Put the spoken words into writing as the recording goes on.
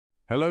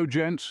Hello,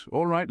 gents.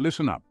 All right,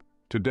 listen up.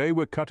 Today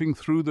we're cutting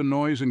through the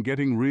noise and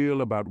getting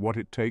real about what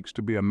it takes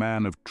to be a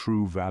man of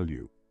true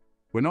value.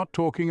 We're not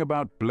talking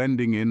about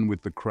blending in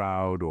with the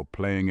crowd or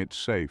playing it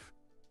safe.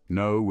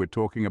 No, we're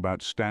talking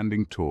about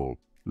standing tall,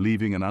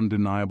 leaving an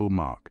undeniable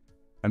mark,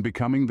 and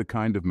becoming the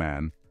kind of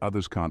man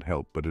others can't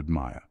help but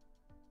admire.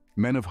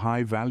 Men of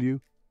high value?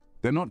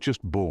 They're not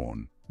just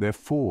born, they're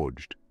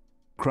forged,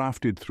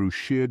 crafted through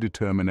sheer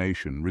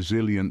determination,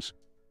 resilience,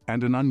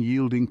 and an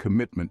unyielding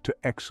commitment to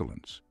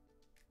excellence.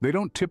 They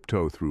don't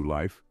tiptoe through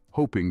life,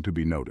 hoping to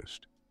be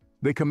noticed.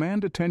 They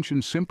command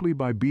attention simply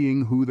by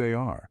being who they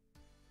are.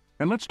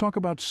 And let's talk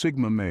about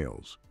Sigma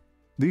males.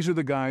 These are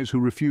the guys who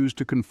refuse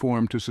to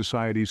conform to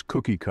society's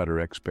cookie-cutter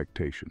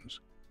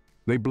expectations.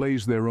 They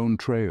blaze their own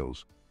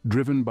trails,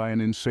 driven by an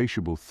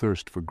insatiable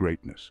thirst for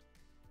greatness.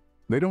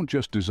 They don't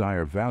just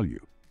desire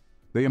value,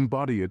 they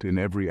embody it in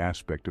every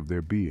aspect of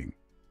their being.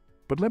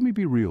 But let me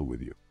be real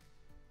with you.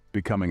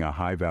 Becoming a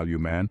high-value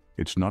man,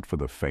 it's not for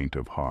the faint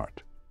of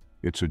heart.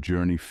 It's a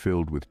journey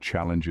filled with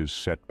challenges,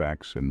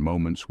 setbacks, and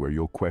moments where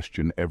you'll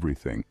question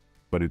everything,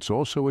 but it's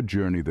also a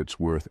journey that's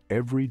worth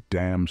every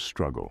damn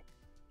struggle.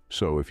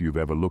 So if you've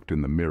ever looked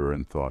in the mirror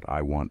and thought,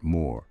 I want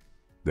more,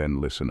 then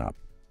listen up.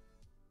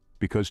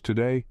 Because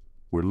today,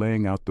 we're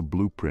laying out the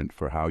blueprint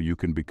for how you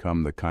can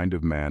become the kind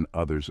of man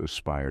others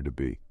aspire to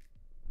be.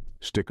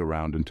 Stick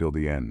around until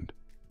the end,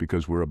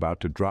 because we're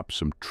about to drop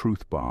some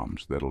truth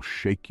bombs that'll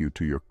shake you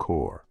to your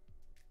core.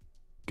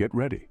 Get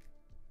ready,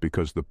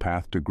 because the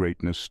path to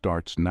greatness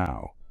starts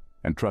now.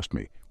 And trust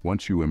me,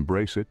 once you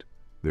embrace it,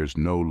 there's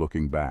no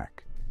looking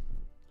back.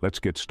 Let's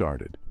get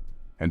started.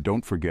 And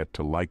don't forget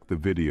to like the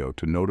video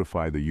to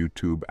notify the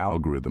YouTube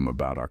algorithm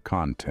about our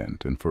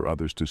content and for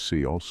others to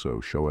see.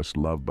 Also, show us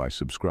love by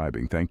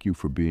subscribing. Thank you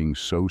for being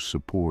so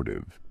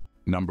supportive.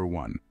 Number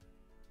 1,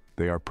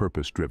 they are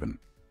purpose-driven.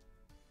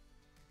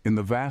 In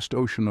the vast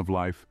ocean of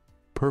life,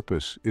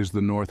 purpose is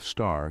the North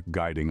Star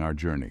guiding our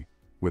journey.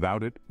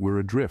 Without it, we're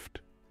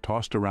adrift,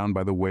 tossed around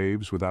by the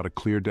waves without a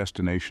clear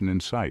destination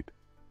in sight.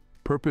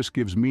 Purpose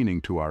gives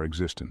meaning to our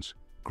existence,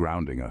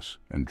 grounding us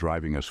and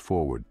driving us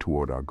forward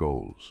toward our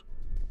goals.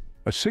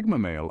 A Sigma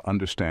male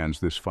understands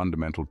this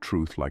fundamental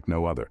truth like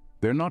no other.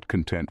 They're not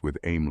content with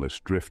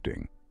aimless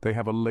drifting. They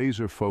have a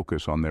laser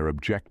focus on their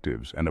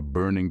objectives and a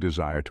burning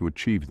desire to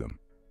achieve them.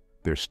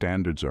 Their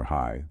standards are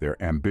high,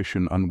 their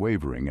ambition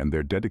unwavering, and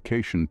their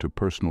dedication to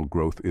personal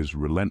growth is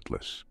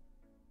relentless.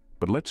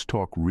 But let's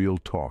talk real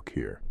talk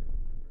here.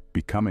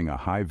 Becoming a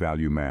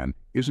high-value man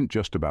isn't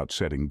just about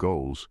setting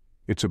goals,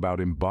 it's about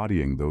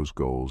embodying those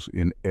goals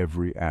in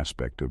every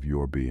aspect of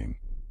your being.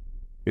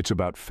 It's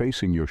about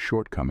facing your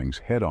shortcomings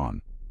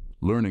head-on,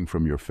 learning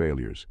from your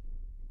failures,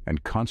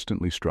 and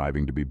constantly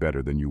striving to be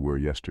better than you were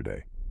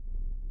yesterday.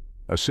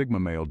 A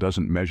Sigma male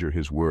doesn't measure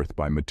his worth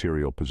by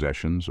material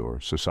possessions or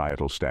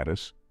societal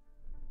status.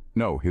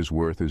 No, his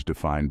worth is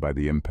defined by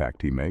the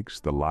impact he makes,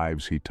 the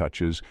lives he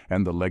touches,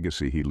 and the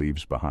legacy he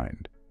leaves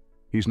behind.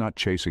 He's not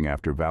chasing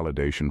after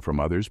validation from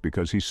others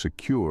because he's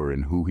secure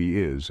in who he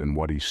is and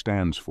what he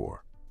stands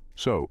for.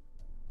 So,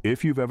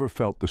 if you've ever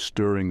felt the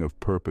stirring of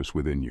purpose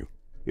within you,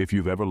 if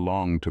you've ever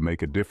longed to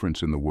make a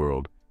difference in the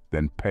world,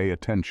 then pay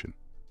attention.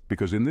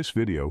 Because in this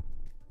video,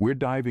 we're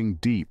diving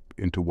deep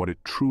into what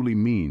it truly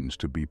means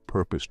to be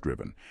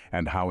purpose-driven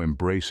and how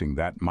embracing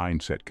that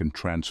mindset can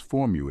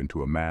transform you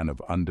into a man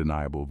of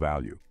undeniable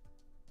value.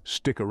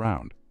 Stick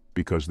around,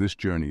 because this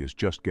journey is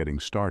just getting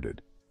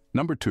started.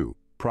 Number 2,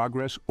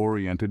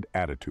 progress-oriented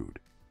attitude.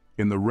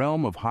 In the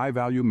realm of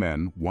high-value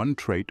men, one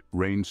trait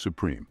reigns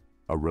supreme: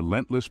 a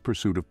relentless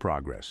pursuit of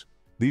progress.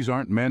 These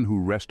aren't men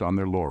who rest on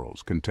their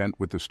laurels, content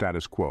with the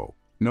status quo.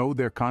 No,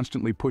 they're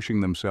constantly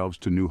pushing themselves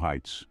to new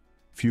heights,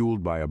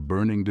 fueled by a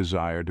burning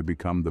desire to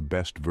become the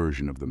best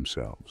version of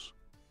themselves.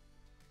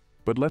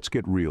 But let's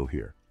get real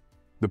here.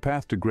 The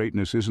path to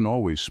greatness isn't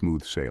always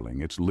smooth sailing.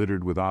 It's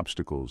littered with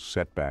obstacles,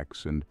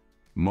 setbacks, and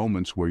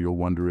moments where you'll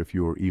wonder if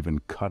you're even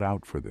cut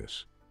out for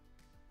this.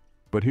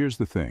 But here's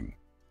the thing.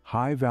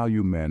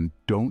 High-value men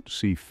don't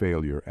see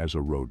failure as a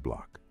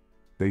roadblock.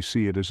 They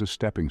see it as a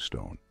stepping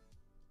stone.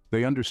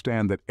 They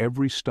understand that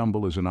every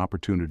stumble is an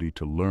opportunity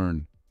to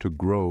learn, to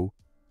grow,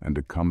 and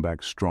to come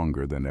back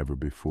stronger than ever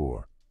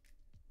before.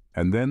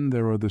 And then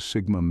there are the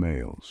Sigma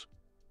males,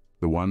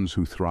 the ones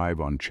who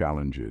thrive on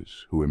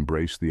challenges, who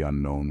embrace the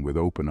unknown with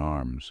open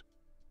arms.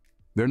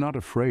 They're not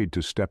afraid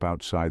to step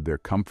outside their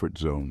comfort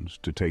zones,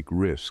 to take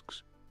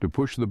risks, to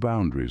push the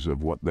boundaries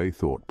of what they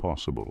thought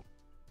possible.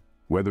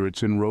 Whether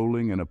it's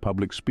enrolling in a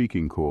public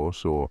speaking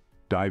course or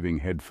diving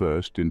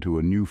headfirst into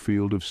a new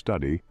field of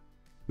study,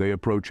 they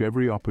approach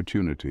every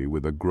opportunity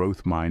with a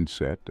growth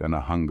mindset and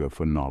a hunger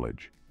for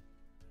knowledge.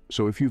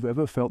 So if you've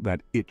ever felt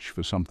that itch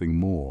for something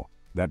more,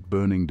 that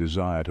burning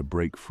desire to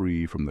break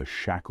free from the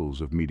shackles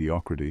of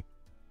mediocrity,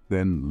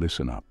 then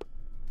listen up.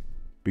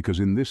 Because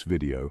in this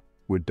video,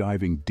 we're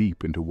diving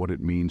deep into what it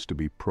means to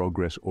be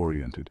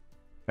progress-oriented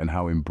and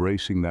how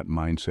embracing that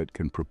mindset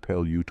can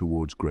propel you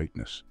towards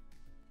greatness.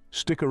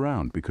 Stick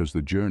around because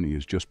the journey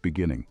is just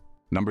beginning.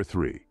 Number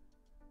 3,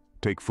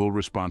 take full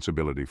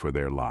responsibility for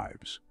their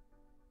lives.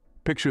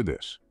 Picture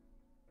this: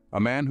 a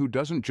man who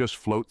doesn't just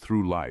float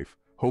through life,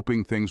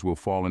 hoping things will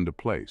fall into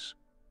place.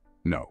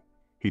 No,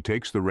 he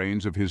takes the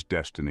reins of his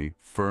destiny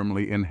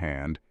firmly in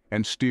hand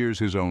and steers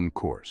his own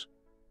course.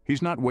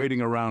 He's not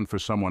waiting around for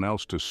someone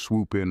else to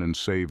swoop in and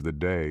save the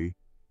day.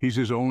 He's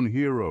his own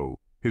hero,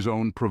 his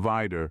own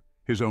provider,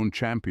 his own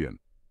champion.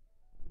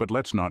 But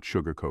let's not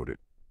sugarcoat it.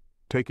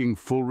 Taking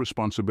full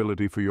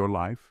responsibility for your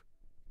life?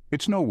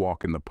 It's no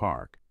walk in the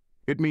park.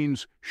 It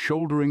means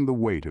shouldering the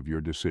weight of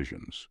your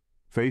decisions,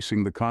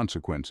 facing the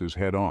consequences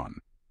head-on,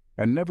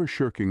 and never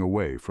shirking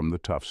away from the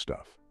tough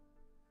stuff.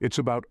 It's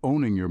about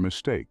owning your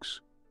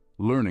mistakes,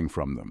 learning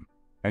from them,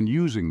 and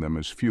using them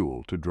as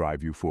fuel to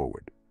drive you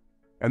forward.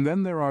 And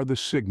then there are the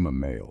Sigma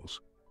males,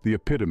 the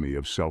epitome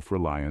of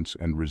self-reliance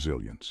and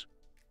resilience.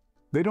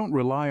 They don't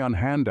rely on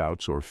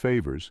handouts or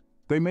favors.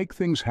 They make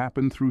things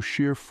happen through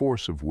sheer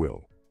force of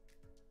will.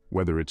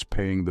 Whether it's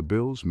paying the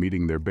bills,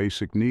 meeting their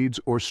basic needs,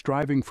 or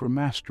striving for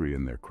mastery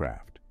in their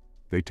craft,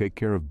 they take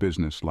care of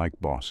business like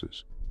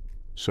bosses.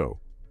 So,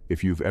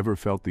 if you've ever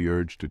felt the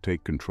urge to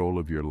take control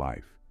of your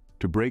life,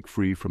 to break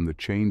free from the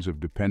chains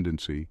of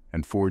dependency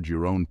and forge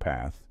your own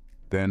path,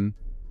 then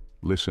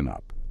listen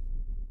up.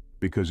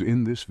 Because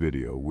in this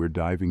video, we're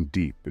diving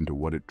deep into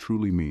what it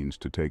truly means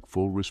to take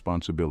full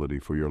responsibility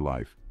for your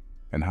life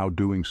and how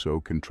doing so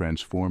can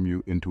transform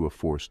you into a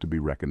force to be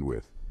reckoned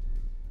with.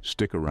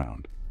 Stick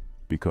around,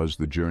 because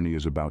the journey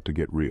is about to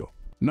get real.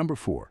 Number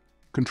 4,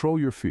 control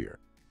your fear.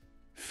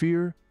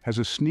 Fear has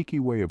a sneaky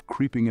way of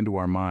creeping into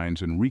our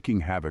minds and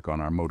wreaking havoc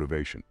on our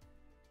motivation.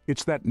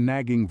 It's that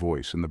nagging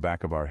voice in the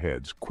back of our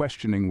heads,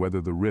 questioning whether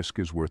the risk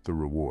is worth the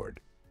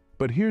reward.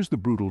 But here's the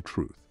brutal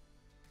truth.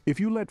 If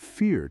you let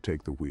fear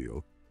take the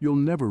wheel, you'll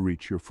never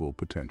reach your full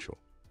potential.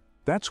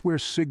 That's where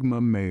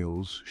Sigma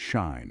males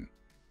shine.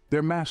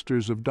 They're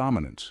masters of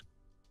dominance,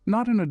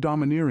 not in a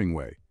domineering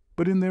way,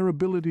 but in their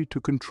ability to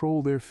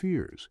control their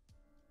fears.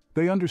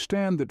 They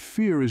understand that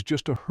fear is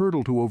just a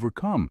hurdle to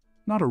overcome,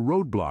 not a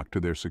roadblock to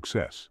their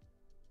success.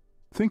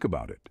 Think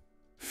about it.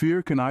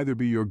 Fear can either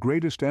be your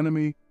greatest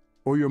enemy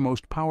or your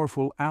most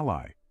powerful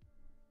ally.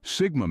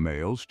 Sigma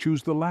males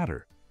choose the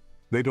latter.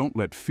 They don't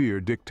let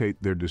fear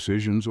dictate their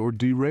decisions or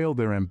derail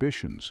their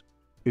ambitions.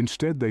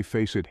 Instead, they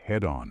face it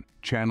head-on,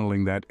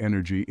 channeling that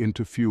energy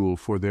into fuel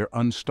for their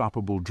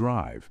unstoppable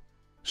drive.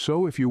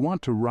 So if you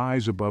want to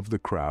rise above the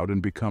crowd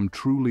and become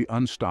truly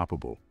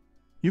unstoppable,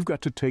 you've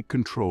got to take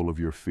control of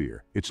your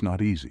fear. It's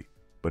not easy,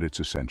 but it's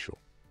essential.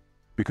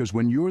 Because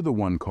when you're the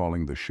one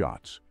calling the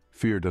shots,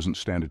 fear doesn't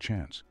stand a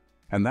chance.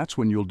 And that's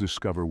when you'll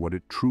discover what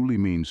it truly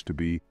means to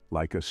be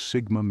like a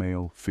Sigma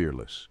male,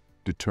 fearless,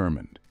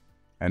 determined,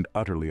 and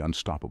utterly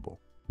unstoppable.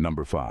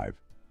 Number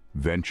 5,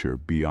 venture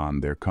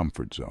beyond their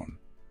comfort zone.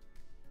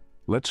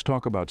 Let's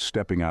talk about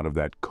stepping out of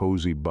that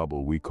cozy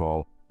bubble we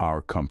call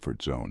our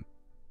comfort zone.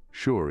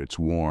 Sure, it's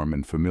warm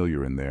and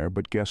familiar in there,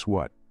 but guess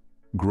what?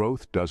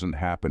 Growth doesn't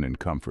happen in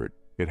comfort.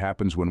 It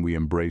happens when we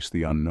embrace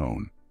the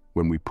unknown,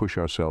 when we push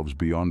ourselves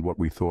beyond what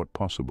we thought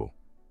possible.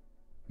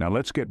 Now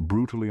let's get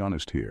brutally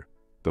honest here.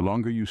 The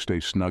longer you stay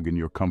snug in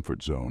your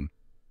comfort zone,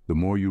 the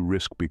more you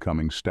risk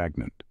becoming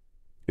stagnant.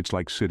 It's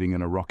like sitting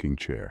in a rocking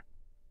chair.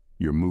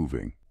 You're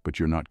moving, but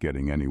you're not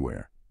getting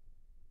anywhere.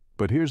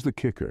 But here's the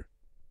kicker.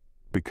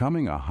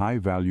 Becoming a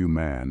high-value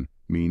man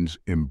means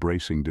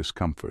embracing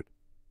discomfort.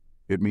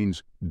 It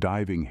means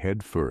diving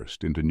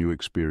headfirst into new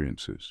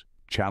experiences,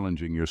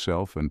 challenging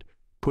yourself and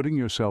putting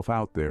yourself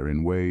out there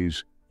in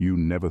ways you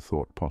never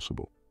thought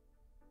possible.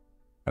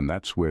 And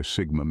that's where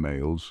Sigma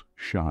males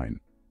shine.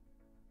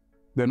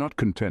 They're not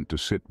content to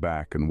sit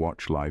back and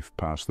watch life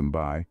pass them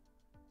by.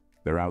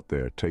 They're out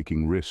there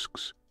taking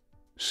risks,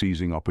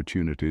 seizing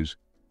opportunities,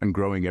 and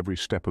growing every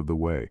step of the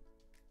way.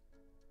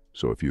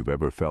 So if you've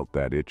ever felt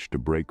that itch to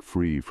break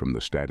free from the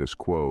status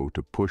quo,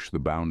 to push the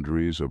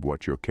boundaries of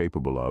what you're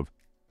capable of,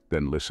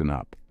 then listen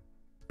up.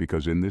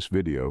 Because in this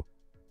video,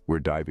 we're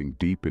diving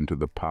deep into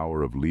the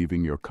power of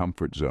leaving your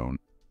comfort zone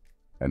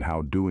and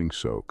how doing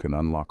so can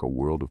unlock a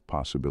world of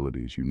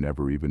possibilities you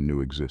never even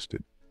knew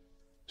existed.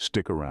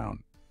 Stick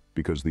around,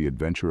 because the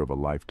adventure of a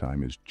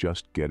lifetime is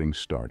just getting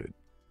started.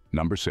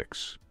 Number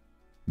 6,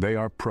 they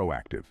are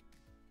proactive.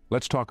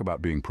 Let's talk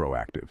about being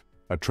proactive,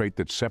 a trait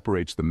that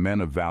separates the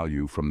men of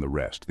value from the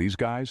rest. These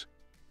guys,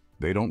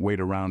 they don't wait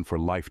around for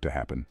life to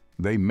happen.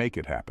 They make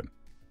it happen.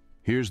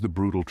 Here's the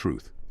brutal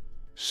truth.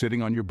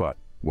 Sitting on your butt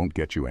won't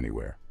get you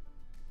anywhere.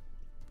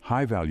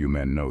 High-value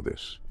men know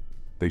this.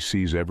 They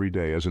seize every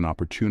day as an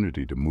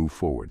opportunity to move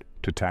forward,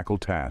 to tackle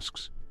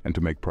tasks, and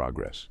to make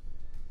progress.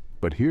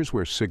 But here's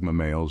where Sigma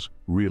males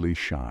really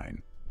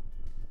shine.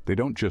 They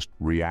don't just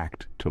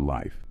react to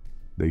life.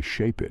 They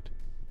shape it.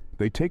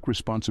 They take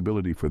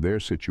responsibility for their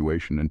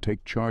situation and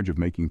take charge of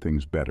making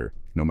things better,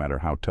 no matter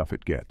how tough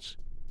it gets.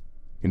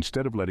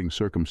 Instead of letting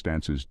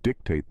circumstances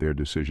dictate their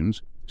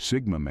decisions,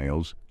 Sigma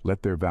males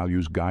let their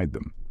values guide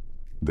them.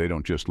 They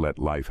don't just let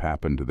life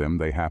happen to them,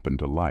 they happen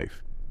to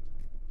life.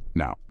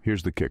 Now,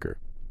 here's the kicker.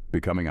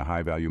 Becoming a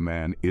high-value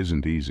man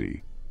isn't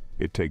easy.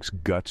 It takes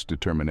guts,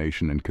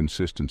 determination, and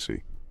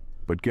consistency.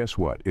 But guess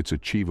what? It's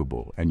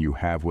achievable, and you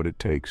have what it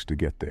takes to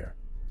get there.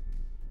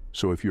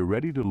 So if you're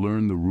ready to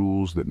learn the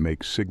rules that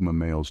make Sigma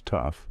males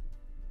tough,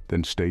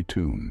 then stay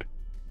tuned.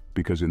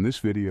 Because in this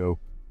video,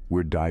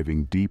 we're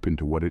diving deep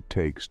into what it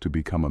takes to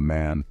become a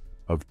man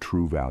of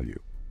true value.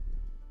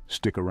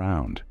 Stick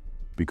around,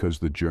 because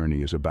the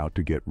journey is about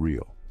to get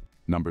real.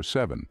 Number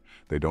 7,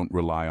 they don't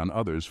rely on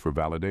others for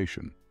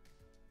validation.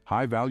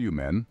 High-value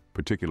men,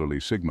 particularly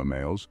Sigma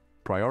males,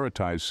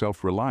 prioritize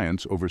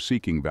self-reliance over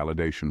seeking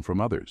validation from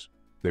others.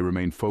 They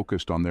remain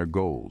focused on their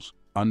goals,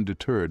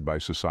 undeterred by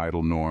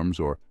societal norms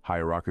or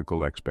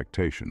hierarchical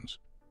expectations.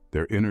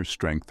 Their inner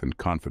strength and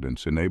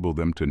confidence enable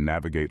them to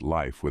navigate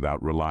life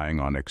without relying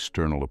on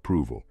external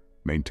approval,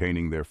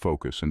 maintaining their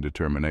focus and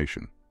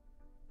determination.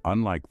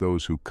 Unlike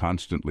those who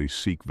constantly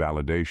seek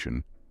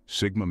validation,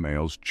 Sigma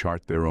males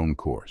chart their own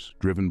course,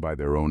 driven by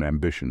their own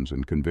ambitions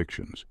and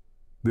convictions.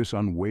 This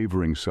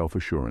unwavering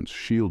self-assurance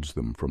shields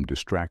them from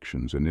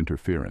distractions and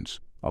interference,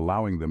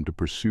 allowing them to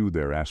pursue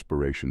their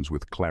aspirations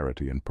with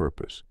clarity and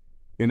purpose.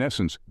 In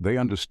essence, they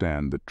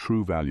understand that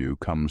true value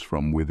comes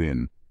from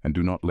within and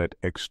do not let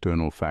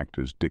external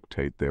factors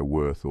dictate their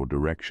worth or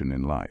direction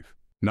in life.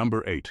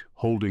 Number 8,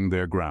 holding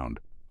their ground.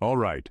 All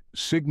right,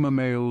 Sigma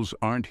males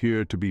aren't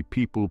here to be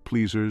people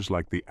pleasers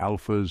like the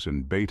alphas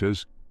and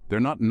betas. They're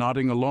not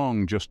nodding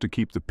along just to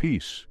keep the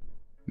peace.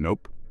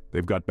 Nope,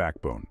 they've got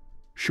backbone.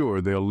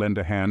 Sure, they'll lend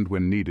a hand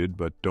when needed,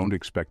 but don't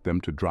expect them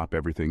to drop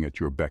everything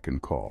at your beck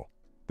and call.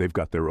 They've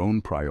got their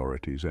own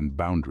priorities and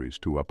boundaries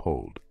to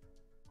uphold.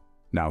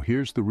 Now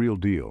here's the real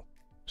deal.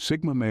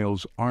 Sigma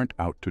males aren't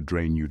out to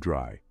drain you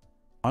dry.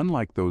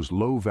 Unlike those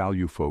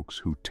low-value folks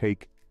who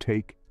take,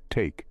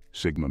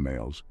 Sigma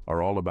males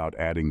are all about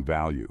adding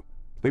value.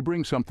 They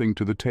bring something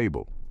to the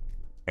table.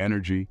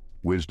 Energy,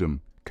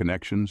 wisdom,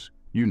 connections,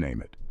 you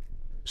name it.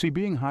 See,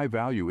 being high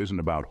value isn't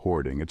about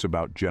hoarding, it's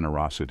about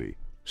generosity.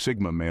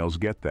 Sigma males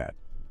get that.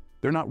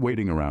 They're not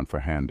waiting around for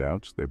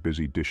handouts, they're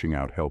busy dishing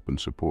out help and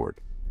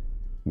support.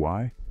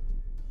 Why?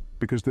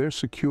 Because they're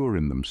secure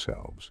in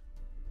themselves.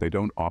 They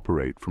don't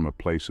operate from a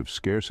place of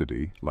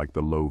scarcity like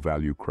the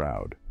low-value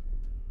crowd.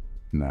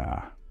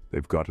 Nah,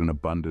 they've got an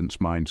abundance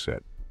mindset.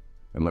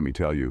 And let me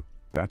tell you,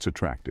 that's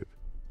attractive.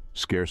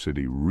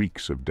 Scarcity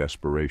reeks of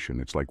desperation.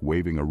 It's like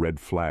waving a red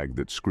flag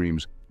that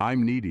screams,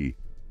 "I'm needy."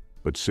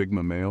 But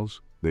Sigma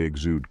males, they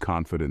exude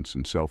confidence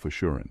and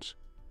self-assurance.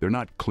 They're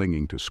not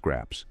clinging to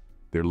scraps.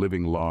 They're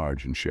living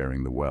large and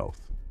sharing the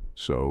wealth.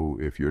 So,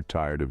 if you're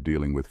tired of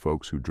dealing with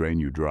folks who drain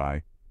you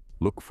dry,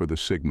 look for the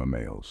Sigma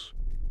males.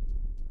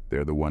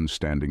 They're the ones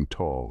standing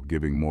tall,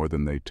 giving more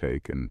than they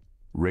take, and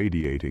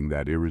radiating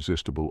that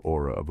irresistible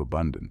aura of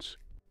abundance.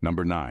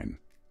 Number 9,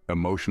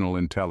 emotional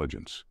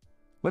intelligence.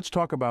 Let's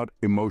talk about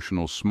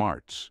emotional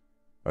smarts,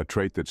 a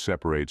trait that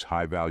separates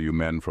high-value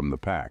men from the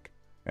pack.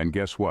 And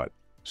guess what?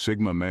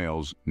 Sigma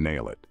males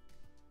nail it.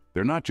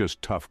 They're not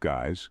just tough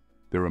guys,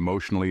 they're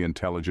emotionally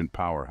intelligent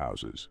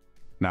powerhouses.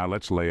 Now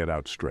let's lay it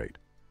out straight.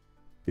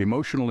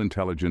 Emotional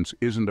intelligence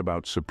isn't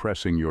about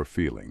suppressing your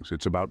feelings,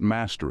 it's about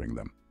mastering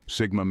them.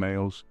 Sigma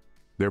males,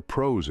 they're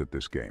pros at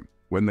this game.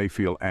 When they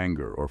feel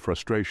anger or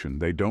frustration,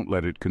 they don't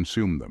let it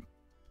consume them.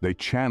 They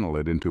channel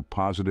it into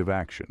positive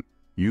action,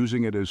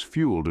 using it as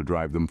fuel to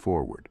drive them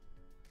forward.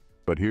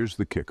 But here's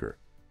the kicker.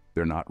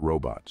 They're not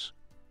robots.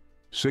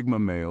 Sigma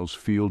males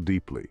feel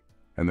deeply,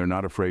 and they're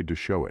not afraid to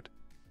show it.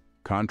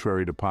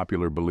 Contrary to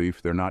popular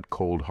belief, they're not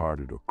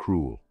cold-hearted or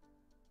cruel.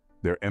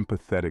 They're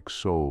empathetic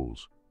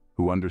souls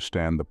who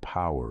understand the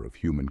power of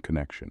human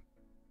connection.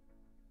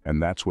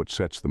 And that's what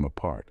sets them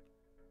apart.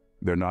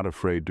 They're not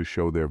afraid to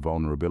show their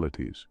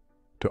vulnerabilities,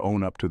 to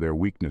own up to their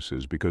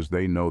weaknesses because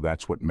they know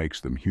that's what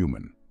makes them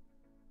human.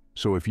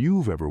 So if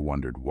you've ever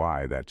wondered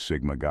why that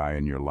Sigma guy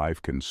in your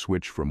life can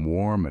switch from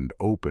warm and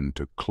open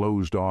to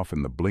closed off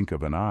in the blink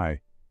of an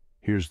eye,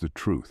 here's the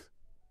truth.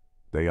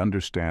 They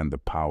understand the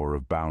power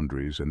of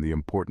boundaries and the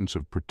importance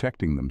of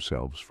protecting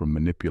themselves from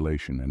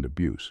manipulation and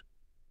abuse.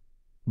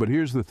 But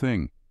here's the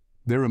thing.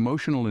 Their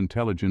emotional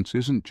intelligence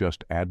isn't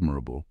just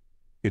admirable,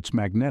 it's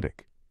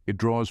magnetic. It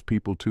draws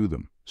people to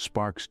them,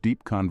 sparks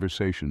deep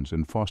conversations,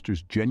 and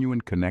fosters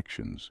genuine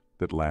connections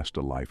that last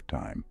a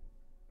lifetime.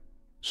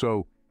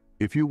 So,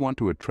 if you want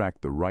to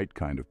attract the right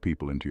kind of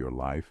people into your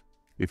life,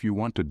 if you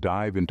want to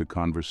dive into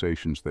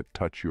conversations that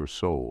touch your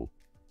soul,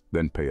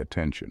 then pay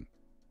attention.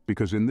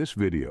 Because in this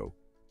video,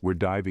 we're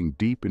diving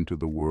deep into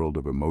the world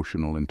of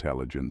emotional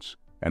intelligence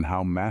and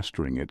how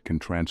mastering it can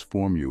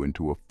transform you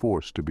into a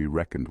force to be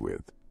reckoned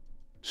with.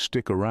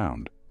 Stick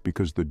around,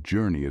 because the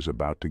journey is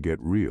about to get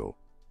real.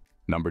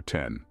 Number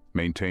 10,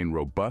 maintain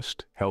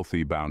robust,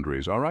 healthy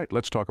boundaries. All right,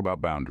 let's talk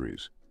about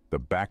boundaries, the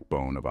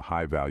backbone of a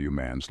high-value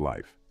man's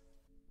life.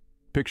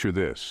 Picture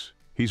this.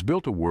 He's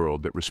built a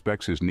world that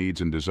respects his needs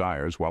and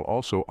desires while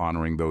also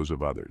honoring those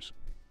of others.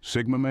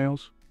 Sigma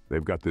males,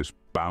 they've got this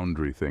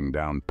boundary thing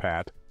down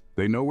pat.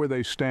 They know where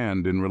they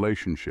stand in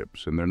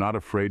relationships, and they're not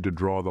afraid to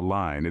draw the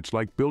line. It's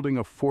like building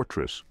a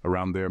fortress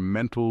around their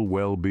mental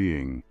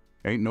well-being.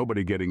 Ain't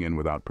nobody getting in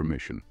without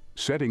permission.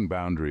 Setting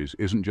boundaries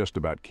isn't just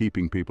about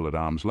keeping people at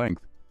arm's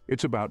length,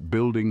 it's about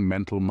building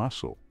mental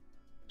muscle.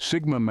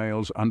 Sigma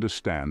males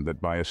understand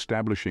that by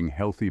establishing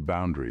healthy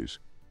boundaries,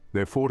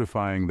 They're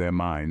fortifying their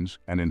minds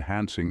and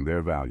enhancing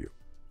their value.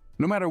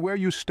 No matter where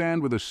you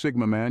stand with a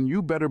Sigma man,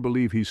 you better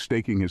believe he's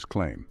staking his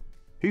claim.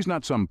 He's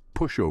not some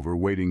pushover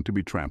waiting to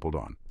be trampled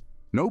on.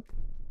 Nope,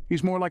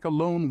 he's more like a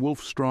lone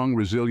wolf, strong,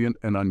 resilient,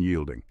 and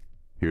unyielding.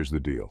 Here's the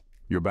deal.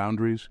 Your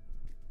boundaries?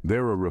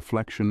 They're a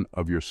reflection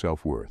of your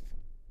self-worth.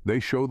 They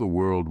show the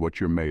world what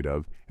you're made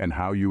of and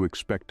how you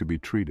expect to be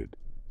treated.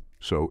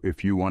 So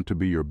if you want to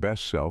be your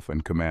best self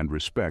and command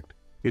respect,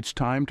 it's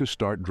time to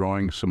start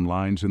drawing some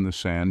lines in the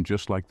sand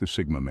just like the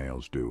Sigma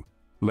males do.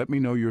 Let me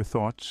know your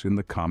thoughts in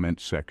the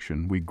comments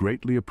section. We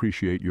greatly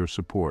appreciate your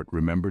support.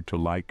 Remember to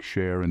like,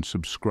 share, and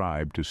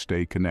subscribe to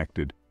stay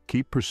connected.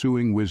 Keep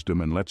pursuing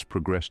wisdom and let's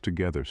progress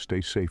together.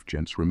 Stay safe,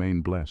 gents.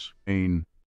 Remain blessed.